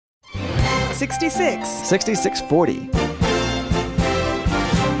66.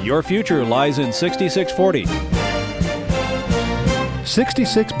 6640. Your future lies in 6640.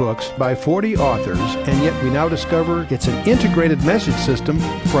 66 books by 40 authors, and yet we now discover it's an integrated message system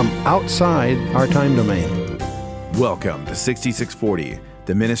from outside our time domain. Welcome to 6640,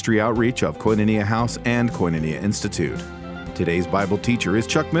 the ministry outreach of Koinonia House and Koinonia Institute. Today's Bible teacher is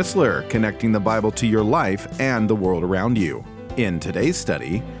Chuck Missler, connecting the Bible to your life and the world around you. In today's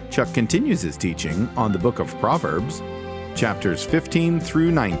study, Chuck continues his teaching on the book of Proverbs, chapters 15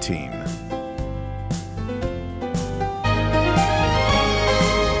 through 19.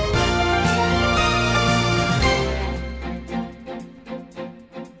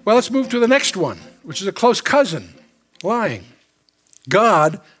 Well, let's move to the next one, which is a close cousin, lying.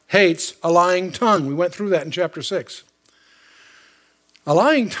 God hates a lying tongue. We went through that in chapter 6. A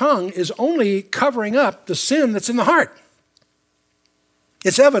lying tongue is only covering up the sin that's in the heart.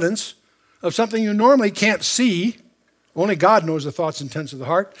 It's evidence of something you normally can't see. Only God knows the thoughts and intents of the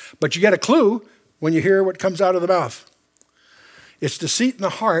heart, but you get a clue when you hear what comes out of the mouth. It's deceit in the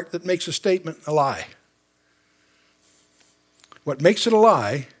heart that makes a statement a lie. What makes it a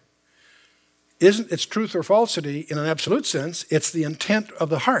lie isn't its truth or falsity in an absolute sense, it's the intent of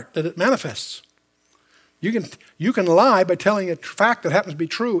the heart that it manifests. You can lie by telling a fact that happens to be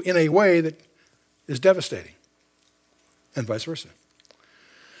true in a way that is devastating, and vice versa.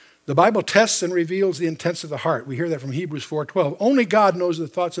 The Bible tests and reveals the intents of the heart. We hear that from Hebrews 4:12. Only God knows the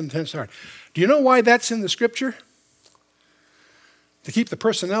thoughts and intents of the heart. Do you know why that's in the Scripture? To keep the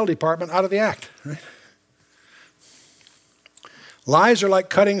personnel department out of the act, right? Lies are like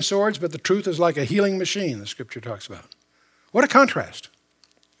cutting swords, but the truth is like a healing machine, the Scripture talks about. What a contrast.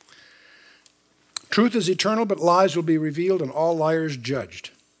 Truth is eternal, but lies will be revealed and all liars judged,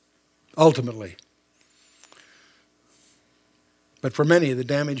 ultimately. But for many, the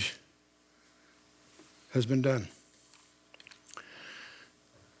damage has been done.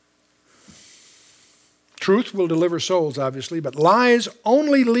 Truth will deliver souls, obviously, but lies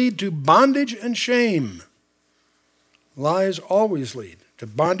only lead to bondage and shame. Lies always lead to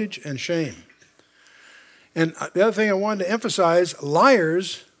bondage and shame. And the other thing I wanted to emphasize,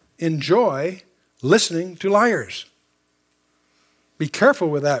 liars enjoy listening to liars. Be careful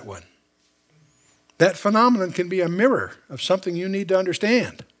with that one. That phenomenon can be a mirror of something you need to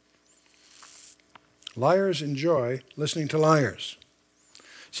understand. Liars enjoy listening to liars.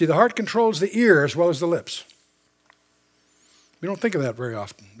 See, the heart controls the ear as well as the lips. We don't think of that very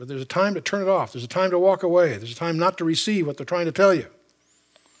often, but there's a time to turn it off. There's a time to walk away. There's a time not to receive what they're trying to tell you.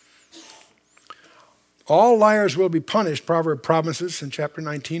 All liars will be punished, Proverb promises in chapter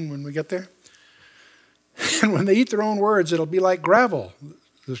 19 when we get there. And when they eat their own words, it'll be like gravel,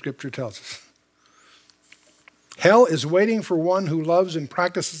 the Scripture tells us. Hell is waiting for one who loves and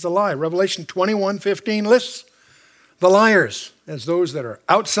practices a lie. Revelation 21:15 lists the liars as those that are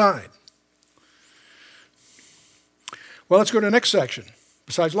outside. Well, let's go to the next section.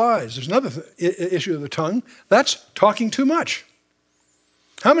 Besides lies, there's another issue of the tongue. That's talking too much.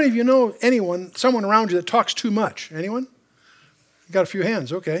 How many of you know someone around you that talks too much? Anyone? You got a few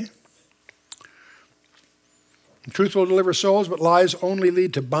hands, okay. Truth will deliver souls, but lies only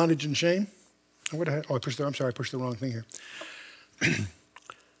lead to bondage and shame. I pushed the wrong thing here.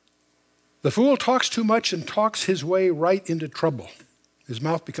 The fool talks too much and talks his way right into trouble. His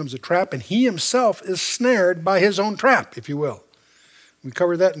mouth becomes a trap, and he himself is snared by his own trap, if you will. We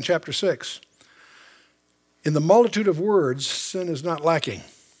covered that in chapter 6. In the multitude of words, sin is not lacking.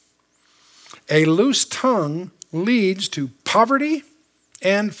 A loose tongue leads to poverty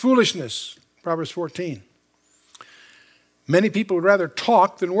and foolishness, Proverbs 14. Many people would rather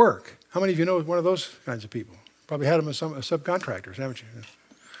talk than work. How many of you know one of those kinds of people? Probably had them as subcontractors, haven't you?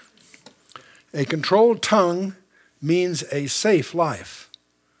 A controlled tongue means a safe life.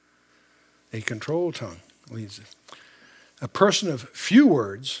 A controlled tongue leads it. A person of few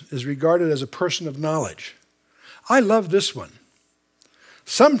words is regarded as a person of knowledge. I love this one.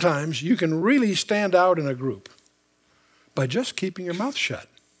 Sometimes you can really stand out in a group by just keeping your mouth shut.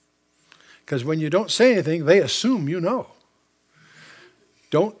 Because when you don't say anything, they assume you know.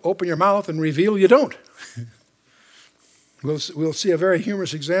 Don't open your mouth and reveal you don't. We'll see a very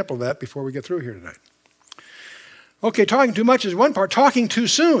humorous example of that before we get through here tonight. Okay, talking too much is one part. Talking too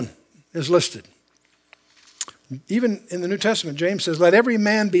soon is listed. Even in the New Testament, James says, let every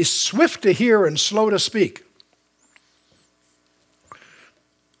man be swift to hear and slow to speak.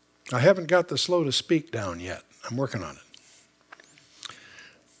 I haven't got the slow to speak down yet. I'm working on it.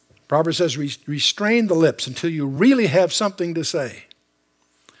 Proverbs says, restrain the lips until you really have something to say.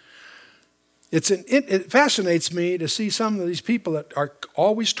 It fascinates me to see some of these people that are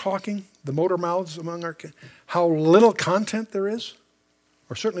always talking, the motor mouths among our kids, how little content there is,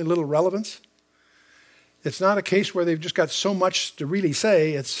 or certainly little relevance. It's not a case where they've just got so much to really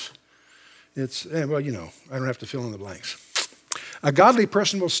say. Well, you know, I don't have to fill in the blanks. A godly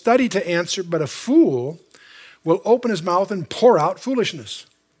person will study to answer, but a fool will open his mouth and pour out foolishness.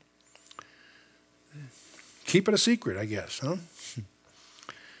 Keep it a secret, I guess, huh?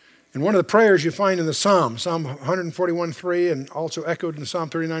 And one of the prayers you find in the Psalm 141:3, and also echoed in Psalm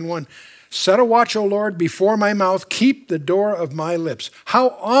 39:1, set a watch, O Lord, before my mouth, keep the door of my lips.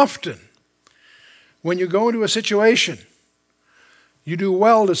 How often, when you go into a situation, you do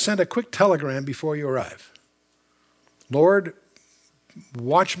well to send a quick telegram before you arrive. Lord,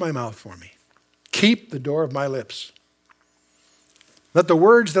 watch my mouth for me. Keep the door of my lips. Let the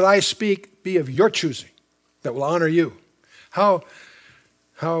words that I speak be of your choosing, that will honor you. How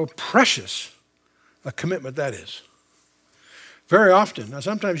precious a commitment that is. Very often, now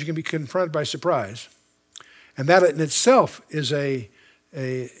sometimes you can be confronted by surprise, and that in itself is a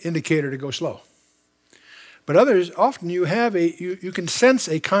indicator to go slow. But others, often you can sense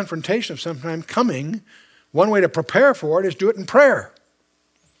a confrontation of some kind coming. One way to prepare for it is do it in prayer.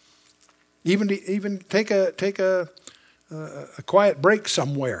 Even take a quiet break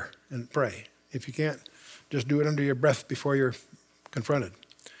somewhere and pray. If you can't, just do it under your breath before you're confronted.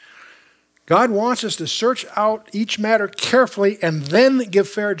 God wants us to search out each matter carefully and then give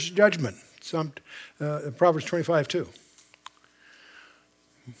fair judgment. Proverbs 25:2.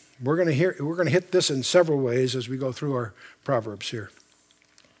 We're going to hit this in several ways as we go through our Proverbs here.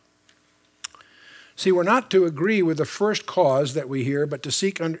 See, we're not to agree with the first cause that we hear, but to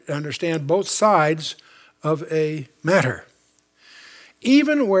seek to understand both sides of a matter.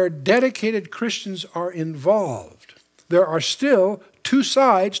 Even where dedicated Christians are involved, there are still two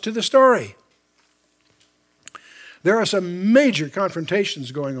sides to the story. There are some major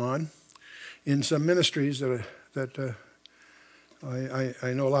confrontations going on in some ministries that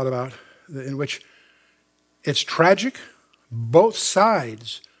I know a lot about, in which it's tragic. Both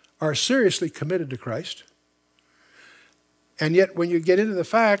sides are seriously committed to Christ. And yet when you get into the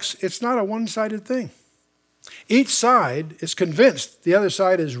facts, it's not a one-sided thing. Each side is convinced the other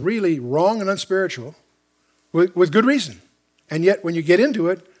side is really wrong and unspiritual with good reason. And yet when you get into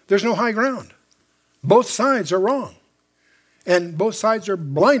it, there's no high ground. Both sides are wrong. And both sides are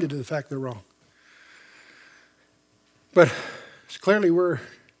blinded to the fact they're wrong. But clearly we're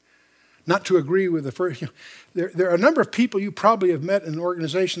not to agree with the first. There are a number of people you probably have met in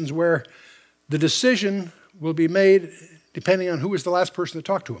organizations where the decision will be made depending on who was the last person to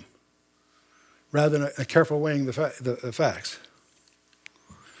talk to him, rather than a careful weighing the facts.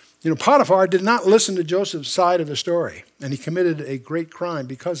 You know, Potiphar did not listen to Joseph's side of the story, and he committed a great crime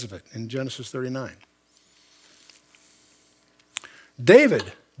because of it in Genesis 39.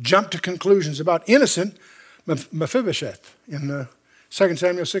 David jumped to conclusions about innocent Mephibosheth in 2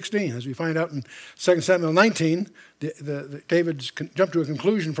 Samuel 16. As we find out in 2 Samuel 19, David jumped to a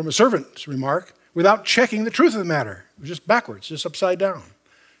conclusion from a servant's remark without checking the truth of the matter. It was just backwards, just upside down.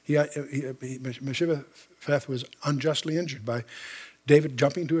 Mephibosheth was unjustly injured by David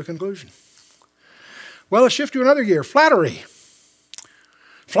jumping to a conclusion. Well, let's shift to another gear, flattery.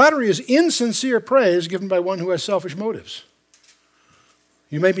 Flattery is insincere praise given by one who has selfish motives.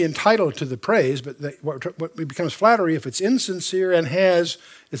 You may be entitled to the praise, but what becomes flattery if it's insincere and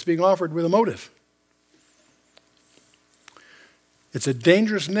it's being offered with a motive. It's a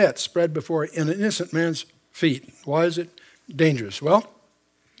dangerous net spread before an innocent man's feet. Why is it dangerous? Well,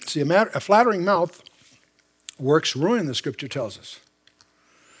 see, a flattering mouth works ruin, the scripture tells us.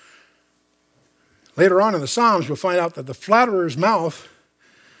 Later on in the Psalms, we'll find out that the flatterer's mouth,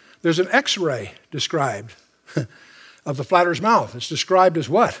 there's an X-ray described of the flatterer's mouth. It's described as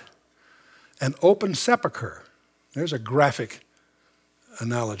what? An open sepulcher. There's a graphic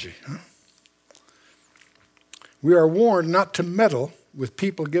analogy. Huh? We are warned not to meddle with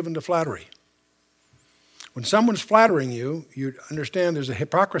people given to flattery. When someone's flattering you, you understand there's a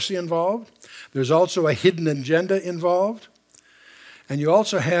hypocrisy involved. There's also a hidden agenda involved. And you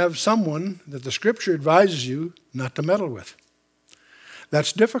also have someone that the scripture advises you not to meddle with.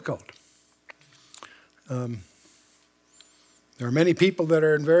 That's difficult. There are many people that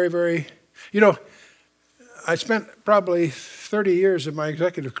are in very, I spent probably 30 years of my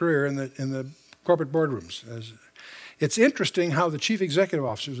executive career in the corporate boardrooms. It's interesting how the chief executive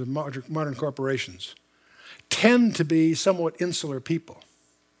officers of modern corporations tend to be somewhat insular people.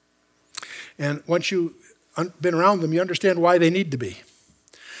 And once you've been around them, you understand why they need to be.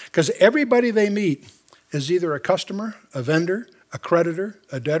 Because everybody they meet is either a customer, a vendor, a creditor,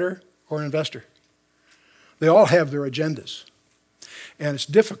 a debtor, or an investor. They all have their agendas. And it's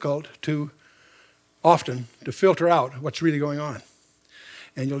difficult often to filter out what's really going on.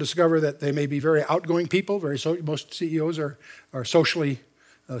 And you'll discover that they may be very outgoing people. Most CEOs are socially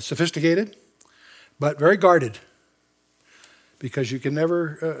sophisticated, but very guarded, because you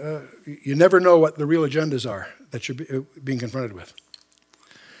never know what the real agendas are that you're being confronted with.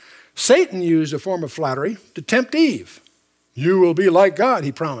 Satan used a form of flattery to tempt Eve. You will be like God,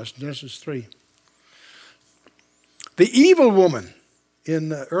 he promised, Genesis 3. The evil woman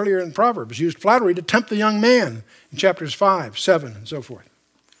earlier in Proverbs used flattery to tempt the young man in chapters 5, 7, and so forth.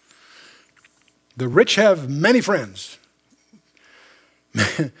 The rich have many friends,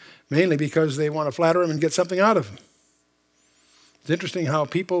 mainly because they want to flatter them and get something out of them. It's interesting how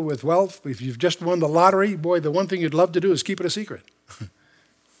people with wealth, if you've just won the lottery, boy, the one thing you'd love to do is keep it a secret.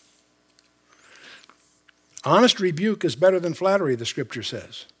 Honest rebuke is better than flattery, the scripture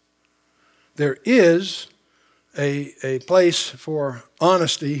says. There is a place for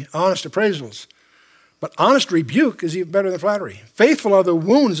honest appraisals. But honest rebuke is even better than flattery. Faithful are the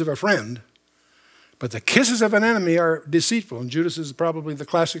wounds of a friend, but the kisses of an enemy are deceitful. And Judas is probably the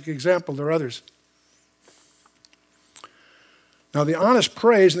classic example. There are others. Now, the honest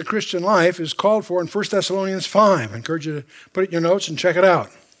praise in the Christian life is called for in 1 Thessalonians 5. I encourage you to put it in your notes and check it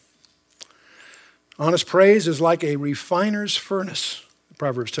out. Honest praise is like a refiner's furnace, the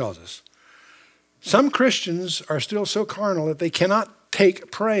Proverbs tells us. Some Christians are still so carnal that they cannot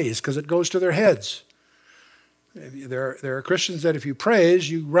take praise because it goes to their heads. There are Christians that if you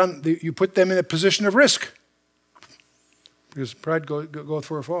praise, you put them in a position of risk, because pride goeth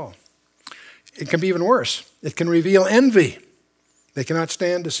for a fall. It can be even worse. It can reveal envy. They cannot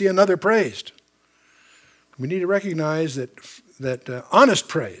stand to see another praised. We need to recognize that honest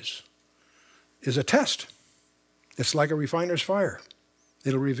praise is a test. It's like a refiner's fire.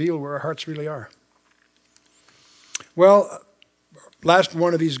 It'll reveal where our hearts really are. Well, last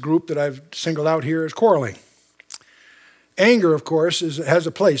one of these group that I've singled out here is quarreling. Anger, of course, has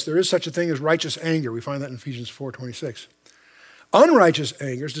a place. There is such a thing as righteous anger. We find that in Ephesians 4:26. Unrighteous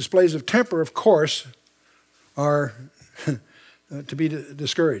angers, displays of temper, of course, are to be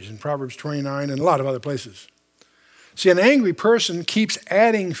discouraged in Proverbs 29 and a lot of other places. See, an angry person keeps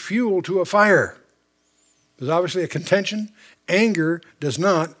adding fuel to a fire. There's obviously a contention. Anger does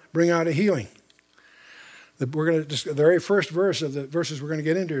not bring out a healing. The very first verse of the verses we're going to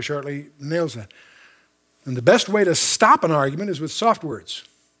get into shortly nails that. And the best way to stop an argument is with soft words.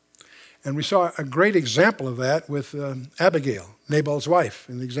 And we saw a great example of that with Abigail, Nabal's wife,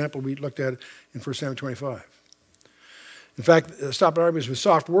 in the example we looked at in 1 Samuel 25. In fact, stop arguments with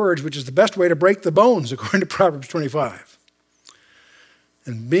soft words, which is the best way to break the bones, according to Proverbs 25.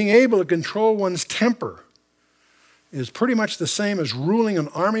 And being able to control one's temper is pretty much the same as ruling an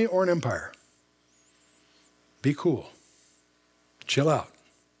army or an empire. Be cool. Chill out.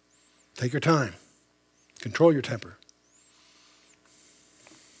 Take your time. Control your temper.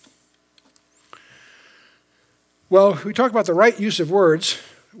 Well, we talk about the right use of words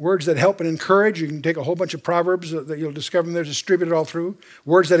that help and encourage. You can take a whole bunch of proverbs that you'll discover they're distributed all through.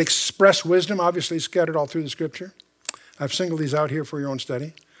 Words that express wisdom, obviously scattered all through the scripture. I've singled these out here for your own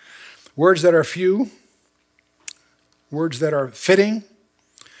study. Words that are few. Words that are fitting.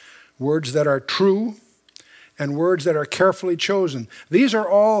 Words that are true. And words that are carefully chosen. These are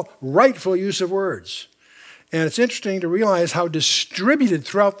all rightful use of words. And it's interesting to realize how distributed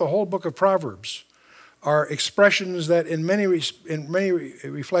throughout the whole book of Proverbs are expressions that in many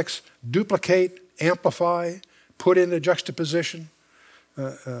reflects duplicate, amplify, put into juxtaposition,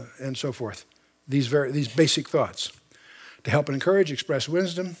 and so forth. These basic thoughts to help and encourage, express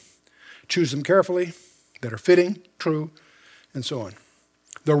wisdom, choose them carefully, that are fitting, true, and so on.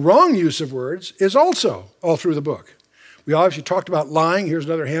 The wrong use of words is also all through the book. We obviously talked about lying. Here's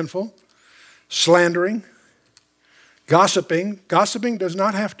another handful. Slandering. Gossiping. Gossiping does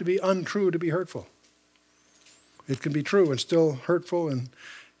not have to be untrue to be hurtful. It can be true and still hurtful and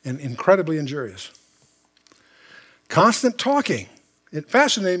incredibly injurious. Constant talking. It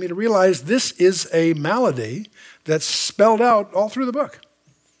fascinated me to realize this is a malady that's spelled out all through the book.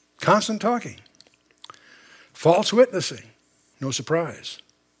 Constant talking. False witnessing. No surprise.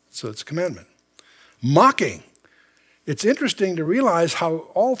 So it's a commandment. Mocking. It's interesting to realize how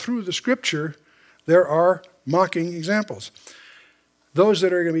all through the scripture there are mocking examples. Those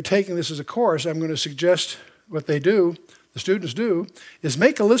that are going to be taking this as a course, I'm going to suggest what they do, the students do, is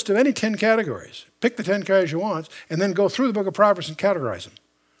make a list of any 10 categories. Pick the 10 categories you want, and then go through the book of Proverbs and categorize them.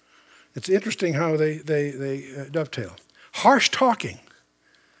 It's interesting how they dovetail. Harsh talking,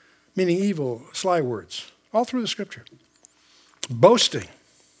 meaning evil, sly words, all through the scripture. Boasting.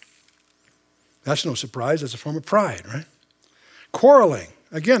 That's no surprise. That's a form of pride, right? Quarreling.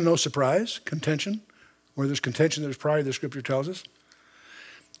 Again, no surprise. Contention. Where there's contention, there's pride, the Scripture tells us.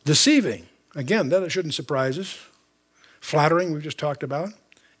 Deceiving. Again, that shouldn't surprise us. Flattering, we've just talked about.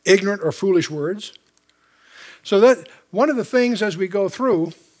 Ignorant or foolish words. So that one of the things as we go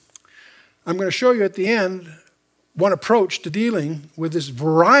through, I'm going to show you at the end one approach to dealing with this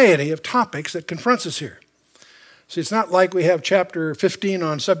variety of topics that confronts us here. See, it's not like we have chapter 15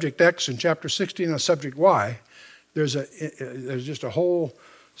 on subject X and chapter 16 on subject Y. There's just a whole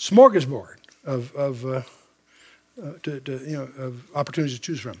smorgasbord of opportunities to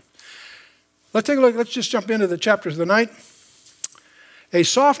choose from. Let's take a look. Let's just jump into the chapters of the night. A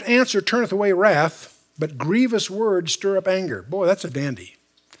soft answer turneth away wrath, but grievous words stir up anger. Boy, that's a dandy.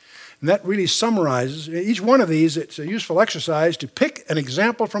 And that really summarizes, each one of these, it's a useful exercise to pick an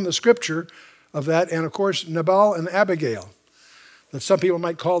example from the Scripture of that, and of course, Nabal and Abigail, that some people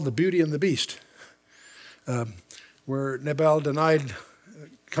might call the beauty and the beast, where Nabal denied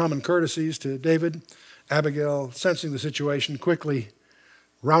common courtesies to David. Abigail, sensing the situation, quickly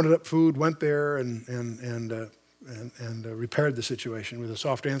rounded up food, went there, and repaired the situation with a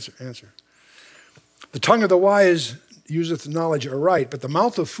soft answer. The tongue of the wise useth knowledge aright, but the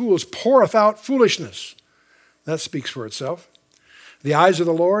mouth of fools poureth out foolishness. That speaks for itself. The eyes of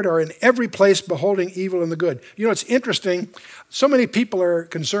the Lord are in every place, beholding evil and the good. You know, it's interesting. So many people are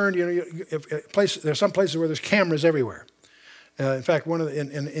concerned. There's some places where there's cameras everywhere. In fact,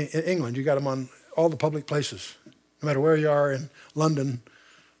 in England, you got them on all the public places. No matter where you are in London,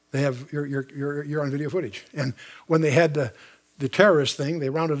 they have you're on video footage. And when they had the terrorist thing, they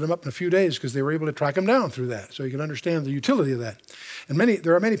rounded them up in a few days because they were able to track them down through that. So you can understand the utility of that. And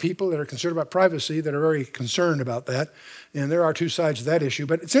there are many people that are concerned about privacy that are very concerned about that. And there are two sides to that issue.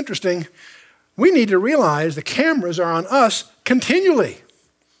 But it's interesting. We need to realize the cameras are on us continually.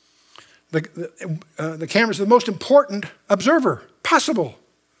 The cameras are the most important observer possible.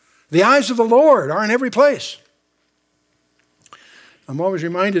 The eyes of the Lord are in every place. I'm always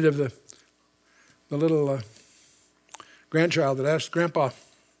reminded of the little grandchild that asked Grandpa,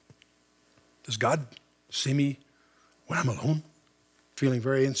 does God see me when I'm alone? Feeling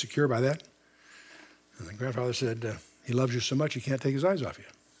very insecure by that. And the grandfather said, he loves you so much he can't take his eyes off you.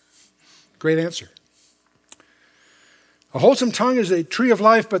 Great answer. A wholesome tongue is a tree of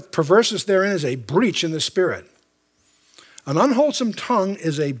life, but perverseness therein is a breach in the spirit. An unwholesome tongue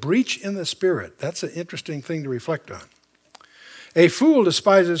is a breach in the spirit. That's an interesting thing to reflect on. A fool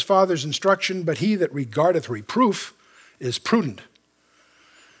despises his father's instruction, but he that regardeth reproof is prudent.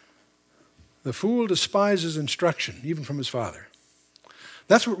 The fool despises instruction, even from his father.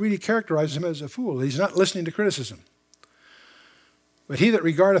 That's what really characterizes him as a fool. He's not listening to criticism. But he that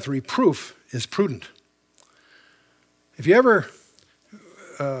regardeth reproof is prudent. If you ever,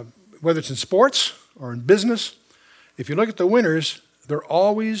 whether it's in sports or in business, if you look at the winners, they're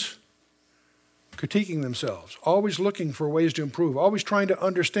always critiquing themselves, always looking for ways to improve, always trying to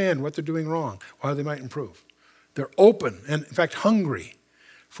understand what they're doing wrong, how they might improve. They're open and, in fact, hungry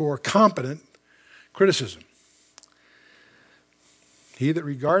for competent criticism. He that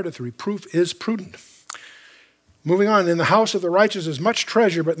regardeth reproof is prudent. Moving on, in the house of the righteous is much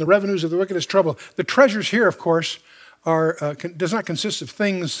treasure, but in the revenues of the wicked is trouble. The treasures here, of course, does not consist of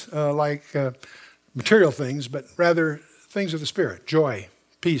things like material things, but rather things of the Spirit: joy,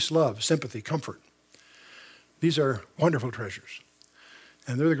 peace, love, sympathy, comfort. These are wonderful treasures.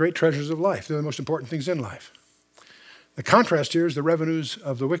 And they're the great treasures of life. They're the most important things in life. The contrast here is the revenues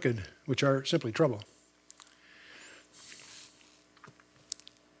of the wicked, which are simply trouble.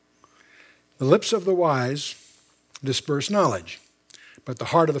 The lips of the wise disperse knowledge, but the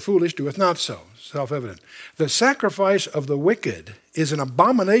heart of the foolish doeth not so. Self-evident. The sacrifice of the wicked is an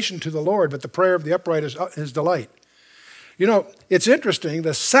abomination to the Lord, but the prayer of the upright is his delight. You know, it's interesting,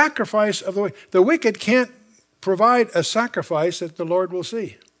 the sacrifice of the wicked can't provide a sacrifice that the Lord will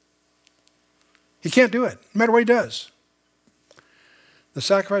see. He can't do it, no matter what he does. The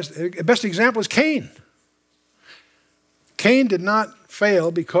sacrifice, the best example is Cain. Cain did not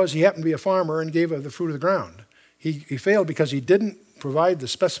fail because he happened to be a farmer and gave of the fruit of the ground. He failed because he didn't provide the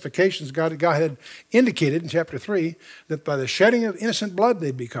specifications God had indicated in chapter 3, that by the shedding of innocent blood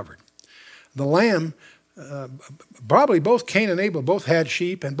they'd be covered. The lamb, probably both Cain and Abel both had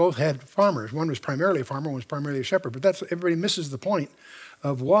sheep and both had farmers. One was primarily a farmer, one was primarily a shepherd. But everybody misses the point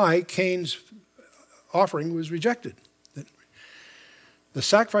of why Cain's offering was rejected. The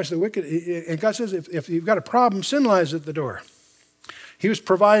sacrifice of the wicked, and God says if you've got a problem, sin lies at the door. He was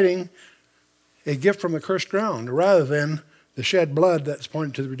providing a gift from the cursed ground rather than the shed blood that's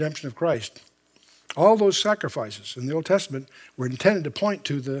pointed to the redemption of Christ. All those sacrifices in the Old Testament were intended to point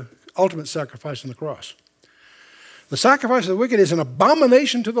to the ultimate sacrifice on the cross. The sacrifice of the wicked is an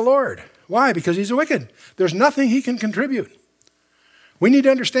abomination to the Lord. Why? Because he's wicked. There's nothing he can contribute. We need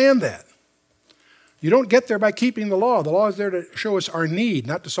to understand that. You don't get there by keeping the law. The law is there to show us our need,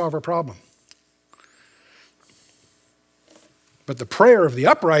 not to solve our problem. But the prayer of the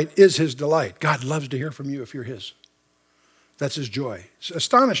upright is his delight. God loves to hear from you if you're his. That's his joy. It's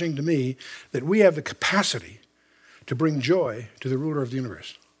astonishing to me that we have the capacity to bring joy to the ruler of the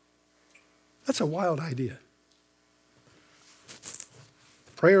universe. That's a wild idea.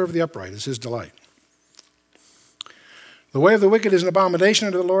 The prayer of the upright is his delight. The way of the wicked is an abomination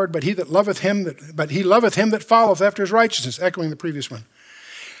unto the Lord, but he loveth him that followeth after his righteousness, echoing the previous one.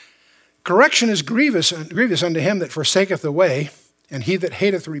 Correction is grievous unto him that forsaketh the way, and he that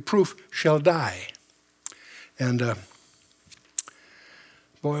hateth reproof shall die. And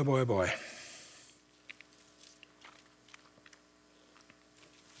boy.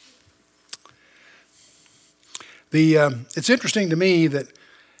 It's interesting to me that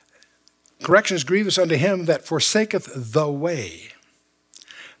correction is grievous unto him that forsaketh the way.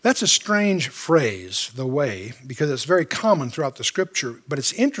 That's a strange phrase, the way, because it's very common throughout the scripture. But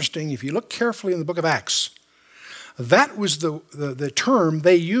it's interesting, if you look carefully in the book of Acts, that was the term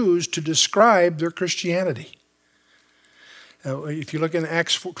they used to describe their Christianity. If you look in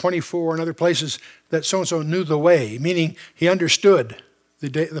Acts 24 and other places, that so-and-so knew the way, meaning he understood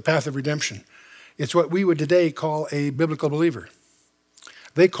the path of redemption. It's what we would today call a biblical believer.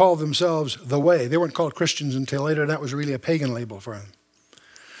 They called themselves the way. They weren't called Christians until later, and that was really a pagan label for them.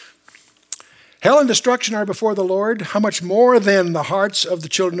 Hell and destruction are before the Lord. How much more then the hearts of the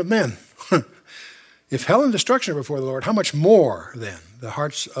children of men? If hell and destruction are before the Lord, how much more then the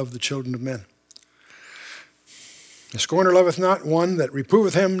hearts of the children of men? The scorner loveth not one that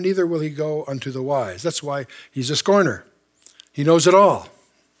reproveth him, neither will he go unto the wise. That's why he's a scorner. He knows it all.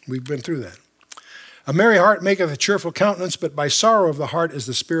 We've been through that. A merry heart maketh a cheerful countenance, but by sorrow of the heart is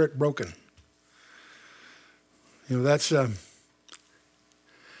the spirit broken. You know, that's,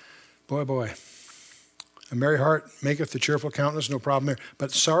 boy. A merry heart maketh a cheerful countenance, no problem there.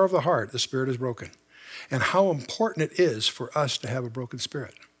 But sorrow of the heart, the spirit is broken. And how important it is for us to have a broken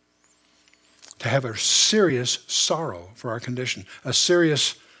spirit. To have a serious sorrow for our condition. A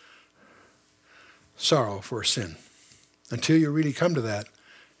serious sorrow for sin. Until you really come to that,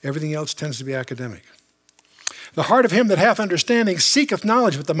 everything else tends to be academic. The heart of him that hath understanding seeketh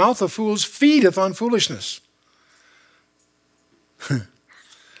knowledge, but the mouth of fools feedeth on foolishness.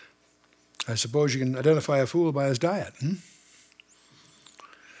 I suppose you can identify a fool by his diet.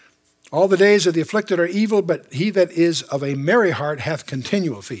 All the days of the afflicted are evil, but he that is of a merry heart hath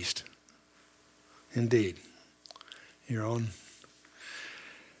continual feast. Indeed. Your own.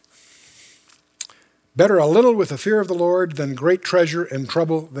 Better a little with the fear of the Lord than great treasure and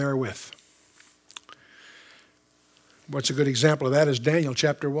trouble therewith. What's a good example of that is Daniel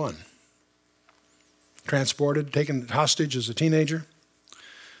chapter 1. Transported, taken hostage as a teenager,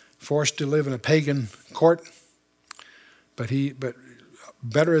 forced to live in a pagan court, but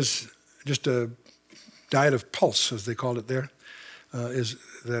better as just a diet of pulse, as they called it there, is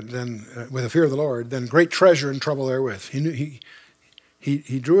than with the fear of the Lord, than great treasure and trouble therewith.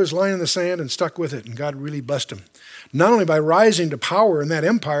 He drew his line in the sand and stuck with it, and God really blessed him. Not only by rising to power in that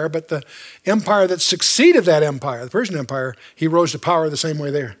empire, but the empire that succeeded that empire, the Persian Empire, he rose to power the same way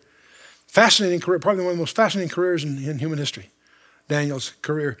there. Fascinating career, probably one of the most fascinating careers in human history. Daniel's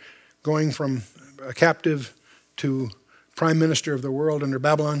career, going from a captive to prime minister of the world under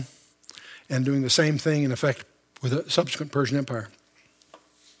Babylon, and doing the same thing, in effect, with a subsequent Persian Empire.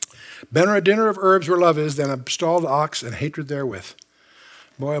 Better a dinner of herbs where love is than a stalled ox and hatred therewith.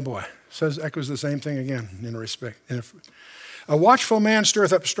 Boy, oh boy. Echoes the same thing again in a respect. A watchful man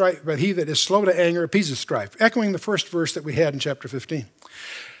stirreth up strife, but he that is slow to anger appeaseth strife. Echoing the first verse that we had in chapter 15.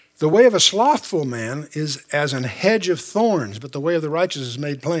 The way of a slothful man is as an hedge of thorns, but the way of the righteous is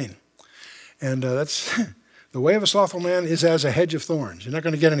made plain. And that's the way of a slothful man is as a hedge of thorns. You're not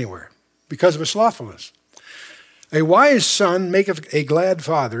going to get anywhere because of his slothfulness. A wise son maketh a glad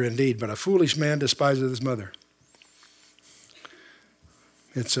father indeed, but a foolish man despiseth his mother.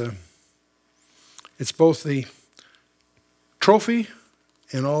 It's both the trophy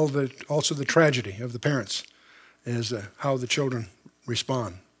and also the tragedy of the parents is how the children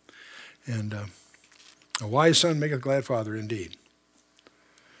respond. And a wise son maketh a glad father indeed.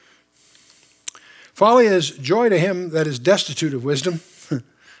 Folly is joy to him that is destitute of wisdom,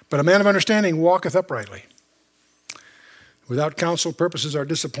 but a man of understanding walketh uprightly. Without counsel, purposes are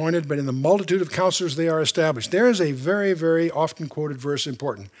disappointed, but in the multitude of counselors they are established. There is a very, very often quoted verse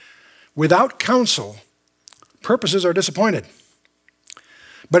important. Without counsel, purposes are disappointed,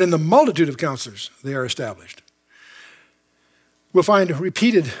 But in the multitude of counselors, they are established. We'll find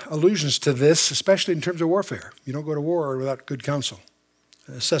repeated allusions to this, especially in terms of warfare. You don't go to war without good counsel.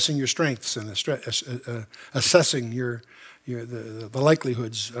 Assessing your strengths and assessing the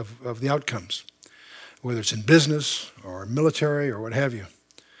likelihoods of the outcomes, whether it's in business or military or what have you.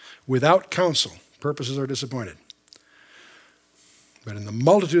 Without counsel, purposes are disappointed. But in the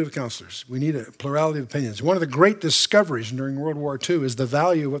multitude of counselors, we need a plurality of opinions. One of the great discoveries during World War II is the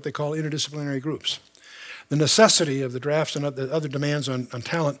value of what they call interdisciplinary groups. The necessity of the drafts and the other demands on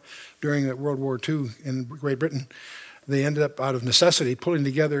talent during World War II in Great Britain, they ended up, out of necessity, pulling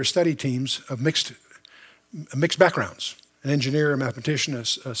together study teams of mixed backgrounds. An engineer, a mathematician, a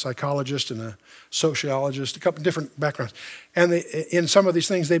psychologist, and a sociologist, a couple different backgrounds. And in some of these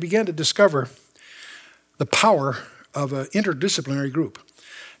things, they began to discover the power of an interdisciplinary group.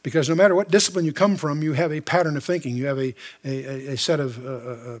 Because no matter what discipline you come from, you have a pattern of thinking. You have a set of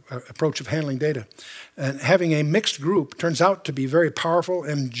approach of handling data. And having a mixed group turns out to be very powerful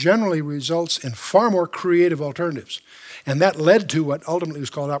and generally results in far more creative alternatives. And that led to what ultimately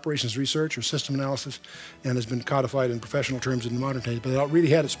was called operations research or system analysis and has been codified in professional terms in the modern days. But it really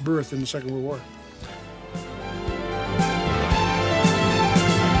had its birth in the Second World War.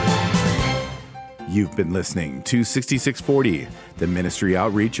 You've been listening to 6640, the ministry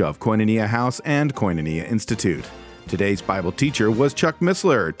outreach of Koinonia House and Koinonia Institute. Today's Bible teacher was Chuck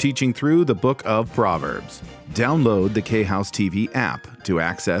Missler, teaching through the book of Proverbs. Download the K-House TV app to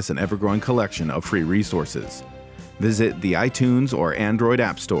access an ever-growing collection of free resources. Visit the iTunes or Android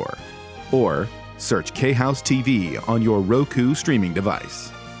App Store, or search K-House TV on your Roku streaming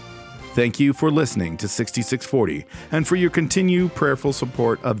device. Thank you for listening to 6640 and for your continued prayerful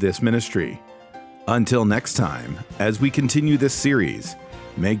support of this ministry. Until next time, as we continue this series,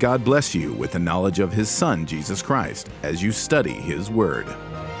 may God bless you with the knowledge of His Son, Jesus Christ, as you study His Word.